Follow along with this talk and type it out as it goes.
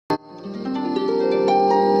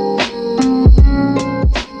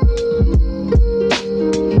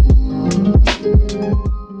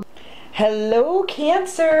Hello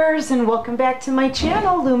Cancers, and welcome back to my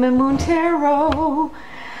channel, Lumen Moon Tarot.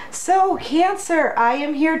 So Cancer, I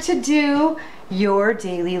am here to do your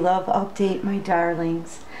daily love update, my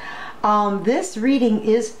darlings. This reading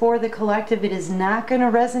is for the collective. It is not going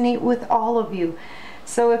to resonate with all of you.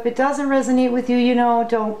 So if it doesn't resonate with you, you know,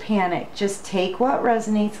 don't panic. Just take what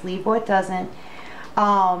resonates, leave what doesn't.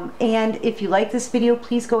 And if you like this video,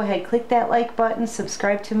 please go ahead, click that like button,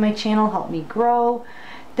 subscribe to my channel, help me grow.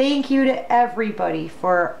 Thank you to everybody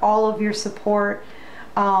for all of your support,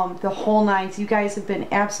 the whole nines. You guys have been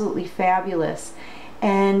absolutely fabulous.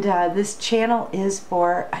 And this channel is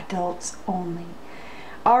for adults only.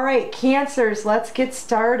 All right, Cancers, let's get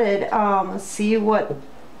started. Let's see what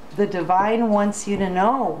the divine wants you to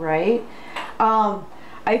know, right?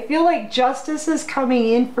 I feel like justice is coming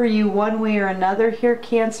in for you one way or another here,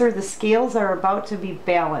 Cancer. The scales are about to be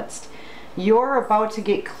balanced. You're about to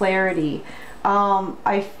get clarity.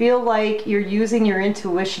 I feel like you're using your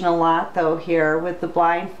intuition a lot though here with the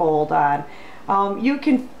blindfold on. You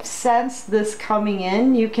can sense this coming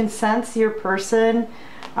in. You can sense your person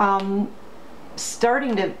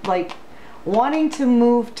starting to, like, wanting to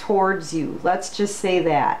move towards you. Let's just say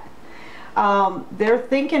that. They're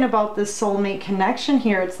thinking about this soulmate connection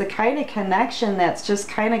here. It's the kind of connection that's just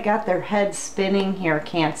kind of got their head spinning here,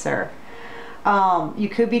 Cancer. You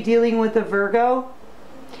could be dealing with a Virgo.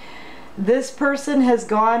 This person has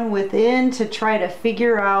gone within to try to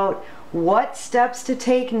figure out what steps to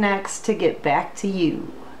take next to get back to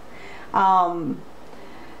you.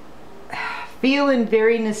 Feeling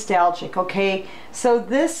very nostalgic, okay? So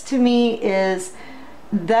this to me is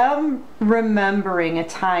them remembering a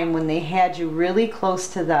time when they had you really close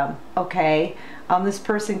to them, okay? This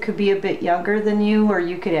person could be a bit younger than you, or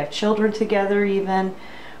you could have children together even,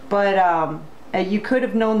 but you could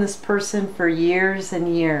have known this person for years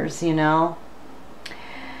and years, you know.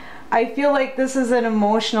 I feel like this is an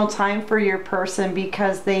emotional time for your person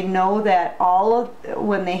because they know that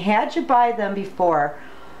when they had you by them before,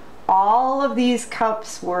 all of these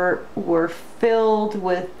cups were filled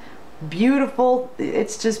with beautiful,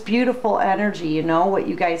 it's just beautiful energy, you know, what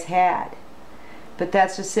you guys had. But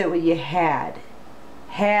that's just it, what you had.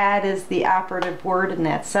 Had is the operative word in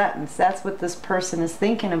that sentence. That's what this person is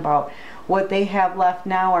thinking about. What they have left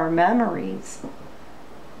now are memories,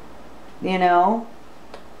 you know.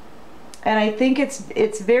 And I think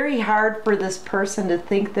it's very hard for this person to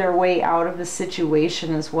think their way out of a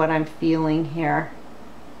situation is what I'm feeling here.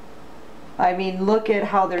 I mean, look at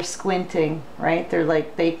how they're squinting, right? They're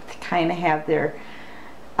like, they kind of have their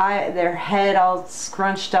head all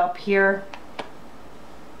scrunched up here.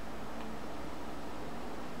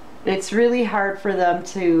 It's really hard for them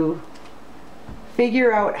to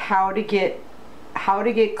figure out how to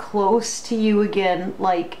get close to you again,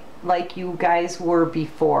 like you guys were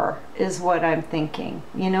before, is what I'm thinking.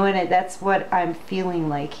 You know, and that's what I'm feeling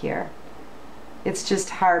like here. It's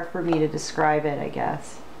just hard for me to describe it, I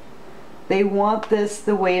guess. They want this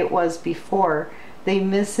the way it was before. They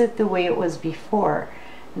miss it the way it was before.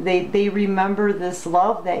 They remember this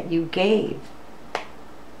love that you gave.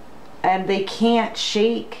 And they can't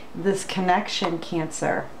shake this connection,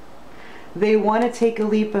 Cancer. They want to take a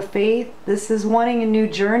leap of faith. This is wanting a new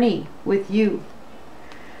journey with you.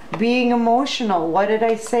 Being emotional. What did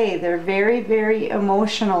I say? They're very, very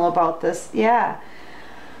emotional about this. Yeah.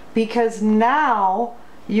 Because now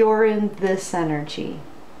you're in this energy.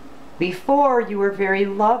 Before, you were very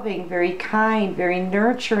loving, very kind, very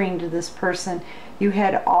nurturing to this person. You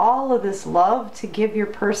had all of this love to give your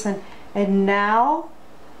person. And now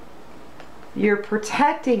you're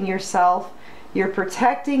protecting yourself. You're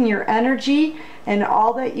protecting your energy and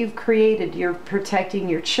all that you've created. You're protecting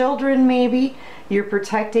your children, maybe. You're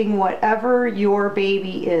protecting whatever your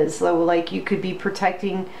baby is. So, like, you could be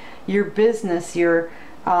protecting your business, your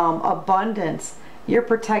abundance. You're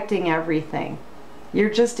protecting everything. You're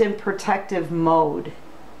just in protective mode.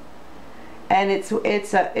 And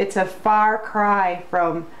it's a far cry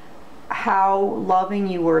from how loving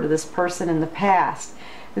you were to this person in the past.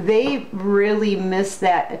 They really miss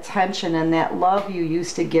that attention and that love you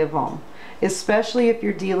used to give them, especially if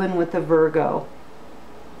you're dealing with a Virgo.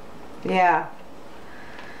 Yeah.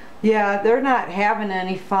 Yeah, they're not having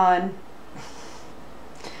any fun.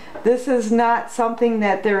 This is not something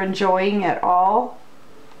that they're enjoying at all.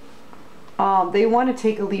 They want to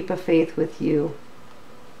take a leap of faith with you.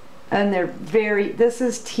 And they're this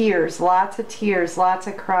is tears, lots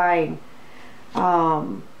of crying.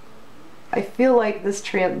 I feel like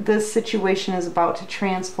this situation is about to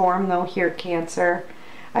transform though here, Cancer.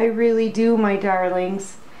 I really do, my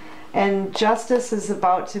darlings. And justice is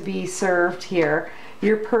about to be served here.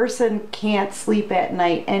 Your person can't sleep at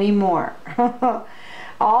night anymore.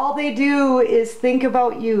 All they do is think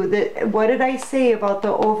about you. What did I say about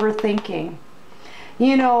the overthinking?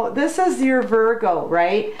 You know, this is your Virgo,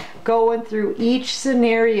 right? Going through each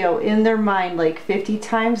scenario in their mind like 50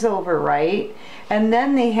 times over, right? And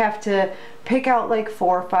then they have to pick out like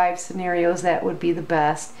 4 or 5 scenarios that would be the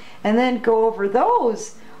best. And then go over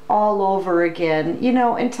those all over again, you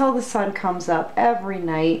know, until the sun comes up every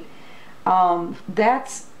night.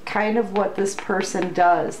 That's kind of what this person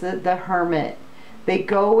does, the hermit. They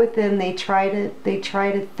go within, they try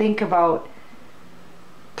to think about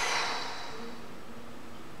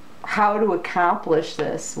how to accomplish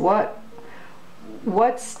this. What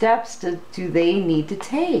steps do they need to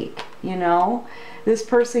take, you know? This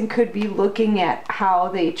person could be looking at how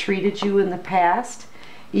they treated you in the past.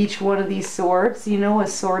 Each one of these swords, you know, a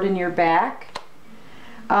sword in your back.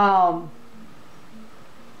 I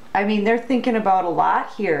mean, they're thinking about a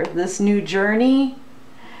lot here. This new journey,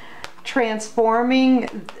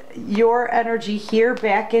 transforming your energy here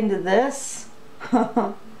back into this.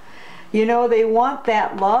 You know, they want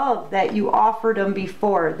that love that you offered them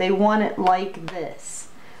before. They want it like this.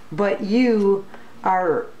 But you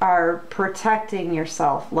are protecting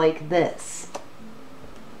yourself like this.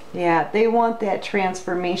 Yeah, they want that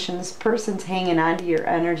transformation. This person's hanging on to your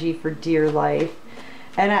energy for dear life.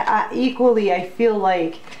 And equally, I feel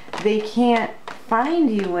like they can't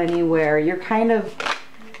find you anywhere. You're kind of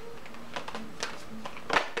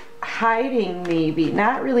hiding, maybe.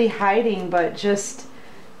 Not really hiding, but just,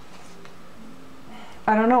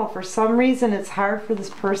 I don't know, for some reason it's hard for this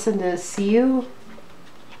person to see you.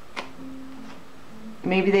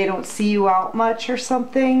 Maybe they don't see you out much or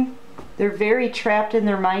something. They're very trapped in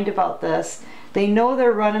their mind about this. They know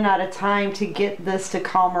they're running out of time to get this to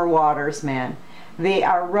calmer waters, man. They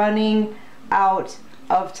are running out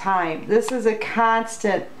of time. This is a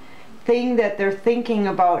constant thing that they're thinking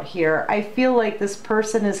about here. I feel like this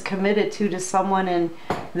person is committed to someone in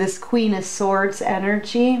this Queen of Swords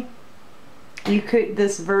energy. You could,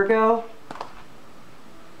 this Virgo,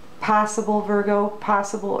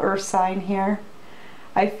 possible Earth sign here.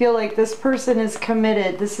 I feel like this person is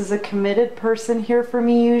committed. This is a committed person here for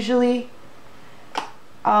me usually.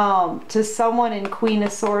 To someone in Queen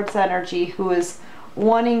of Swords energy who is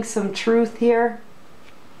wanting some truth here.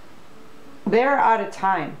 They're out of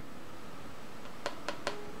time.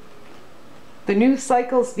 The new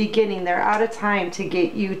cycle's beginning. They're out of time to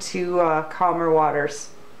get you to calmer waters.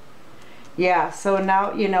 Yeah, so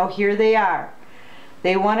now, you know, here they are.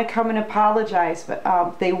 They want to come and apologize,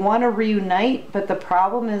 but they want to reunite, but the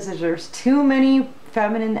problem is there's too many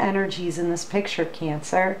feminine energies in this picture,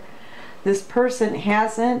 Cancer. This person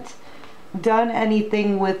hasn't done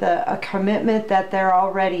anything with a commitment that they're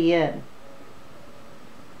already in.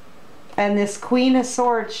 And this Queen of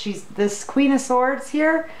Swords, this Queen of Swords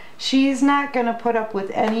here, she's not going to put up with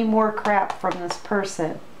any more crap from this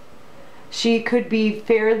person. She could be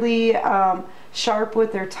fairly sharp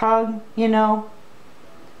with her tongue, you know.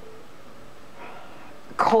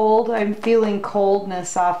 Cold, I'm feeling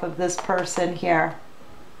coldness off of this person here.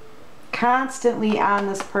 Constantly on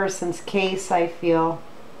this person's case, I feel.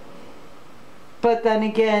 But then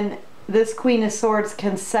again, this Queen of Swords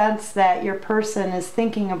can sense that your person is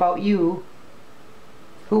thinking about you,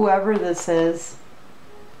 whoever this is.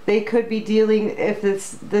 They could be dealing, if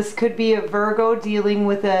this could be a Virgo dealing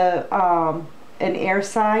with an air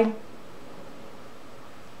sign.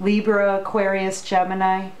 Libra, Aquarius,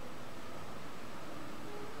 Gemini.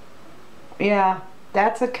 Yeah,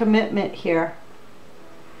 that's a commitment here.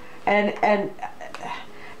 And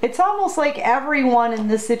it's almost like everyone in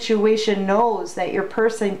this situation knows that your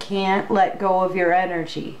person can't let go of your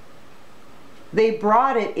energy. They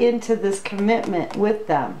brought it into this commitment with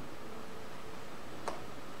them.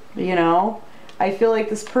 You know, I feel like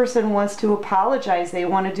this person wants to apologize. They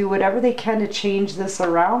want to do whatever they can to change this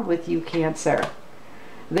around with you, Cancer.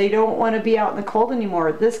 They don't want to be out in the cold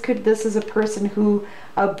anymore. This is a person who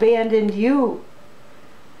abandoned you.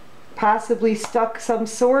 Possibly stuck some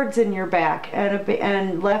swords in your back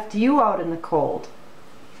and left you out in the cold.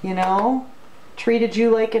 You know? Treated you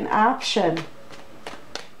like an option.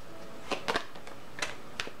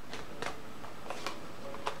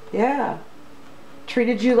 Yeah.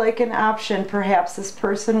 Treated you like an option. Perhaps this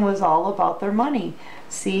person was all about their money.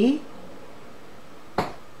 See?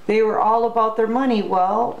 They were all about their money.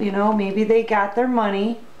 Well, you know, maybe they got their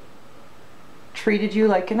money. Treated you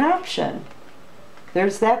like an option.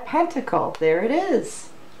 There's that pentacle. There it is.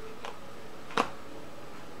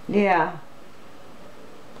 Yeah.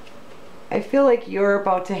 I feel like you're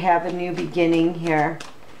about to have a new beginning here.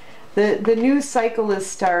 The new cycle is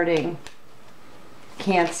starting.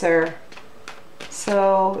 Cancer.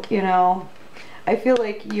 So, you know, I feel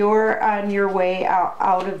like you're on your way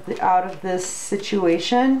out of this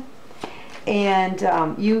situation, and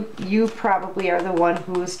you probably are the one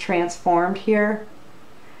who is transformed here,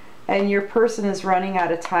 and your person is running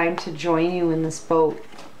out of time to join you in this boat,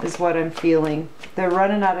 is what I'm feeling. They're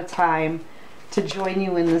running out of time to join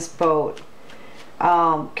you in this boat.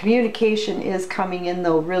 Communication is coming in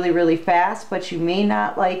though really, really fast, but you may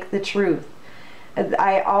not like the truth.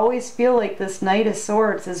 I always feel like this Knight of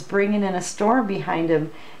Swords is bringing in a storm behind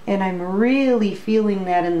him, and I'm really feeling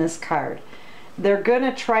that in this card. They're going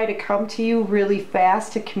to try to come to you really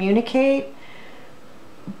fast to communicate,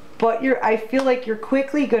 but I feel like you're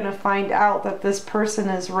quickly going to find out that this person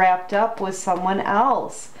is wrapped up with someone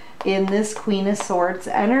else in this Queen of Swords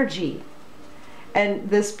energy. And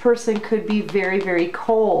this person could be very, very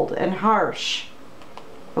cold and harsh.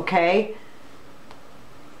 Okay?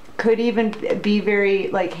 Could even be very,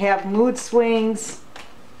 like, have mood swings.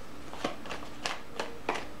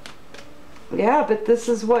 Yeah, but this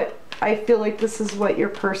is what, I feel like this is what your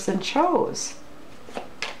person chose.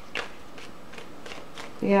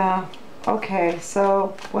 Yeah. Okay,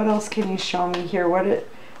 so what else can you show me here?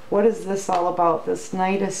 What is this all about? This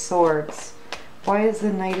Knight of Swords. Why is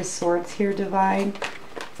the Knight of Swords here, Divine,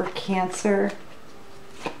 for Cancer?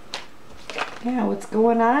 Yeah, what's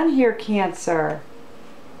going on here, Cancer?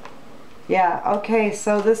 Yeah, okay,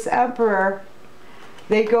 so this Emperor,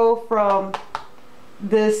 they go from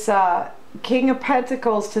this King of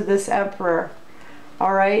Pentacles to this Emperor.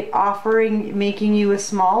 All right, making you a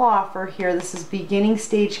small offer here. This is beginning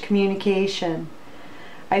stage communication.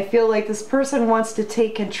 I feel like this person wants to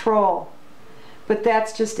take control, but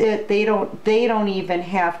that's just it. They don't even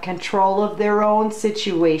have control of their own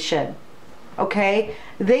situation. Okay,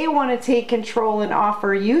 they want to take control and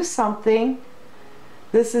offer you something.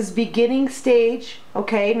 This is beginning stage.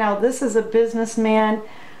 Okay, now this is a businessman,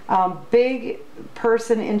 big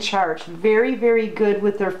person in charge, very, very good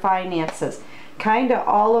with their finances, kind of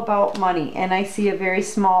all about money. And I see a very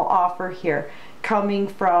small offer here coming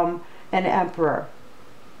from an Emperor.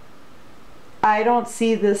 I don't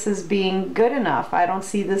see this as being good enough. I don't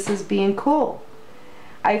see this as being cool.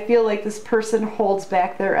 I feel like this person holds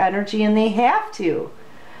back their energy, and they have to,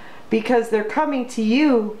 because they're coming to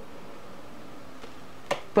you,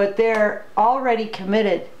 but they're already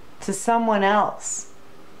committed to someone else.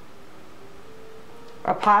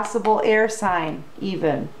 A possible air sign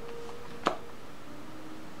even.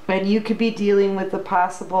 And you could be dealing with a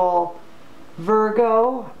possible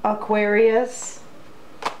Virgo, Aquarius,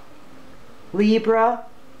 Libra,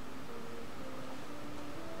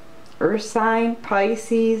 Earth sign,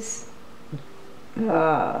 Pisces,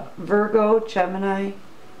 Virgo, Gemini.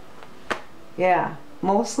 Yeah,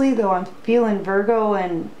 mostly though I'm feeling Virgo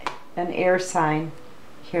and an air sign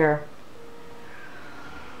here.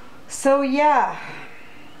 So yeah,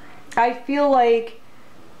 I feel like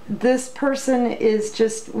this person is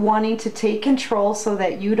just wanting to take control so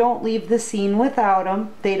that you don't leave the scene without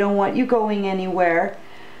them. They don't want you going anywhere.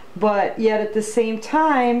 But yet at the same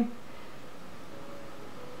time,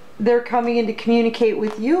 they're coming in to communicate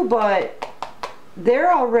with you, but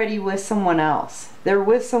they're already with someone else. They're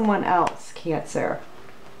with someone else, Cancer.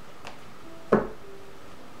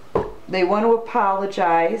 They want to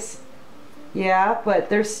apologize. Yeah, but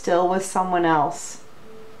they're still with someone else.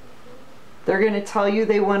 They're going to tell you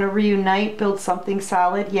they want to reunite, build something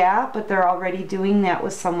solid. Yeah, but they're already doing that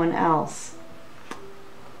with someone else.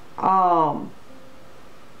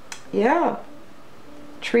 Yeah,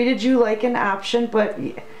 treated you like an option, but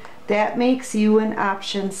that makes you an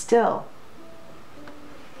option still.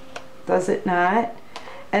 Does it not?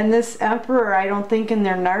 And this Emperor, I don't think in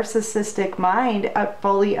their narcissistic mind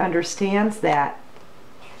fully understands that.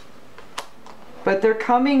 But they're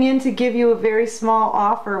coming in to give you a very small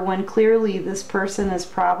offer when clearly this person is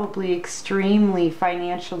probably extremely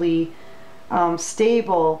financially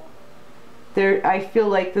stable. I feel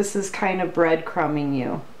like this is kind of breadcrumbing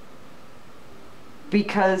you,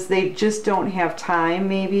 because they just don't have time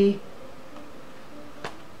maybe.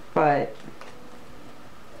 But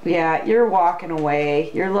yeah, you're walking away.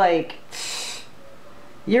 You're like,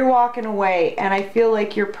 you're walking away, and I feel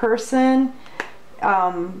like your person,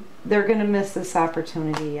 they're gonna miss this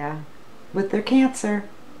opportunity, yeah, with their Cancer.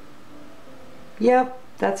 Yep,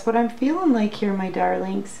 that's what I'm feeling like here, my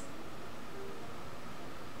darlings.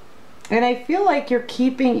 And I feel like you're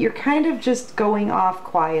kind of just going off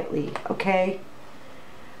quietly, okay?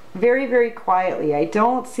 Very, very quietly. I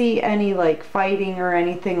don't see any like fighting or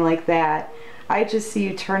anything like that. I just see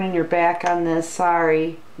you turning your back on this.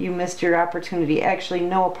 Sorry, you missed your opportunity. Actually,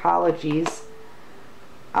 no apologies.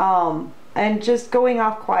 and just going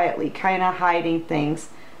off quietly, kind of hiding things.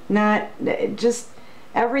 Not just,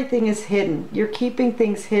 everything is hidden. You're keeping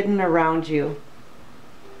things hidden around you,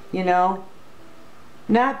 you know,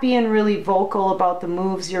 not being really vocal about the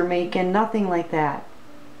moves you're making, nothing like that.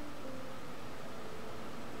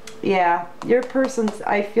 Yeah, your person's,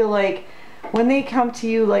 I feel like when they come to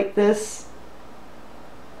you like this,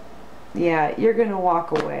 yeah, you're gonna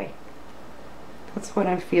walk away. That's what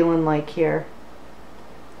I'm feeling like here.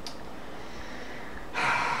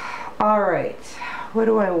 All right, what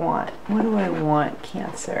do I want? What do I want,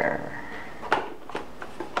 Cancer?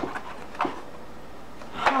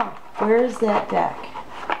 Huh, where's that deck?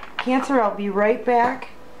 Cancer, I'll be right back.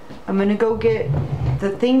 I'm gonna go get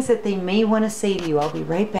the things that they may want to say to you. I'll be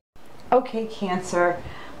right back. Okay, Cancer,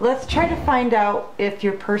 let's try to find out if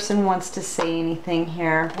your person wants to say anything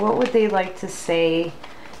here. What would they like to say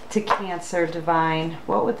to Cancer, Divine?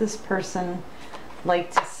 What would this person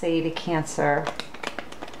like to say to Cancer?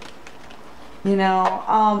 You know,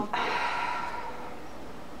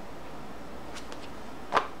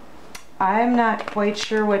 I'm not quite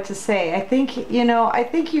sure what to say. I think, you know, I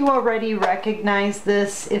think you already recognize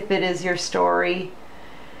this if it is your story.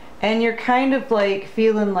 And you're kind of like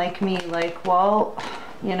feeling like me, like, well,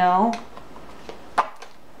 you know,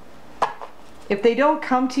 if they don't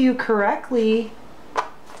come to you correctly,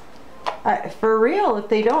 for real, if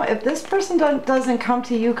they don't, if this person doesn't come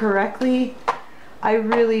to you correctly, I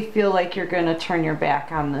really feel like you're going to turn your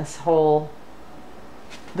back on this whole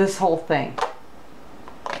thing.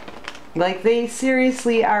 Like, they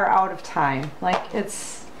seriously are out of time. Like,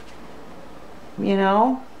 it's, you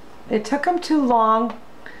know, it took them too long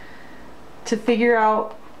to figure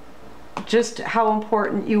out just how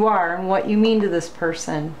important you are and what you mean to this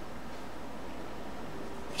person.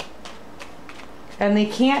 And they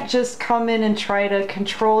can't just come in and try to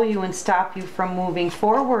control you and stop you from moving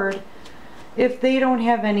forward if they don't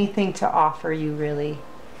have anything to offer you, really,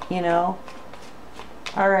 you know?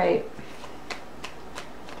 All right.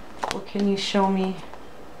 What can you show me?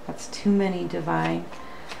 That's too many, Divine.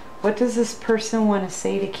 What does this person want to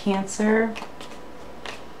say to Cancer?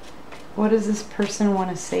 What does this person want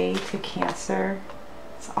to say to Cancer?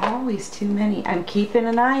 It's always too many. I'm keeping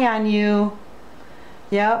an eye on you.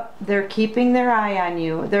 Yep, they're keeping their eye on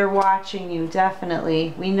you. They're watching you,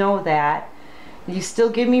 definitely. We know that. You still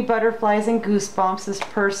give me butterflies and goosebumps. This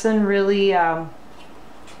person really, you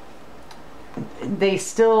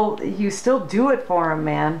still do it for them,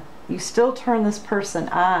 man. You still turn this person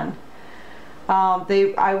on.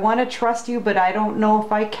 I want to trust you, but I don't know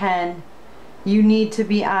if I can. You need to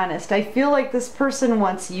be honest. I feel like this person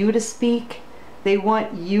wants you to speak. They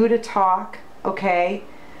want you to talk, okay?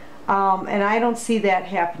 And I don't see that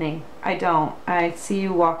happening. I don't. I see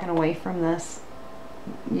you walking away from this.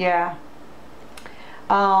 Yeah.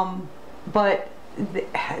 But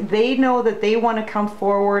they know that they want to come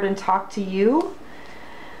forward and talk to you,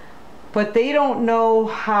 but they don't know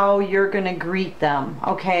how you're going to greet them,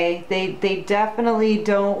 okay? They definitely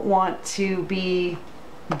don't want to be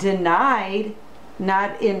denied,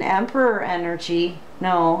 not in Emperor energy,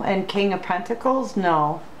 no, and King of Pentacles,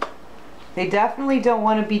 no. They definitely don't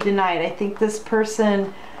want to be denied. I think this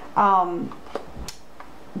person,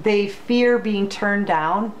 they fear being turned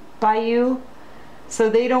down by you, so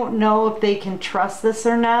they don't know if they can trust this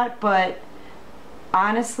or not. But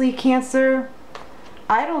honestly, Cancer,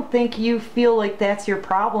 I don't think you feel like that's your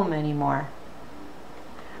problem anymore.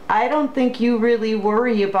 I don't think you really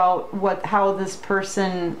worry about how this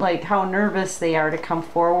person, like how nervous they are to come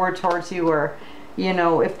forward towards you, or, you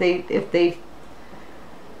know, if they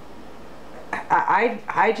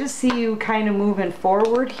I just see you kind of moving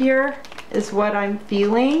forward here is what I'm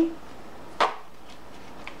feeling.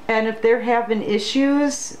 And if they're having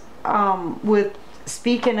issues with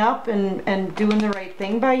speaking up and doing the right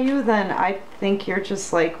thing by you, then I think you're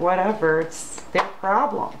just like, whatever, it's their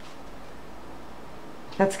problem.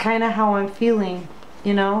 That's kind of how I'm feeling,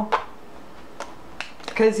 you know?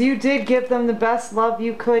 Because you did give them the best love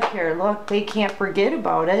you could here. Look, they can't forget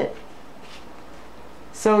about it.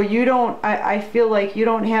 So you don't, I feel like you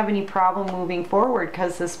don't have any problem moving forward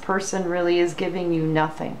because this person really is giving you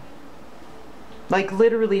nothing. Like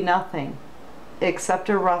literally nothing. Except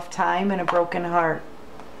a rough time and a broken heart.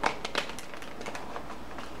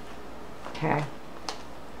 Okay.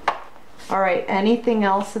 Alright, anything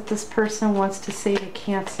else that this person wants to say to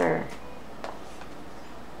Cancer?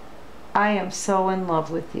 I am so in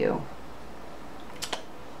love with you.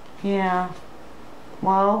 Yeah.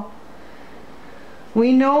 Well,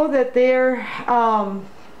 we know that they're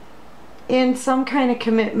in some kind of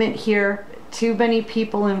commitment here. Too many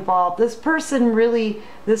people involved. This person really,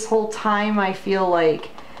 this whole time, I feel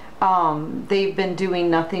like, they've been doing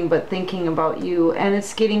nothing but thinking about you, and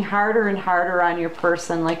it's getting harder and harder on your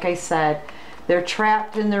person. Like I said, they're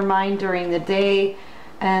trapped in their mind during the day,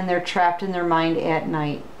 and they're trapped in their mind at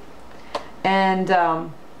night. And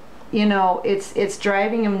you know, it's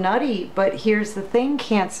driving them nutty. But here's the thing,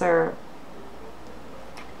 Cancer.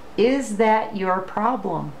 Is that your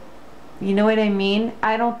problem? You know what I mean?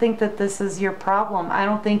 I don't think that this is your problem. I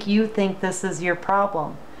don't think you think this is your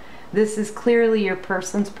problem. This is clearly your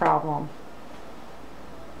person's problem.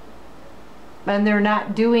 And they're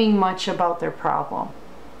not doing much about their problem.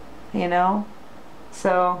 You know?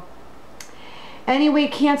 So, anyway,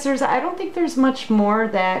 Cancers, I don't think there's much more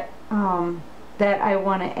that that I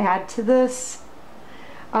want to add to this.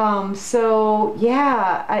 So,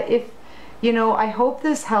 yeah, if you know, I hope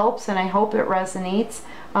this helps and I hope it resonates.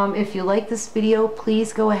 If you like this video,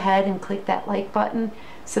 please go ahead and click that like button.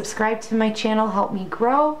 Subscribe to my channel, help me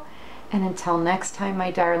grow. And until next time, my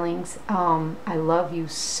darlings, I love you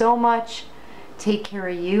so much. Take care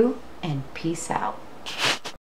of you and peace out.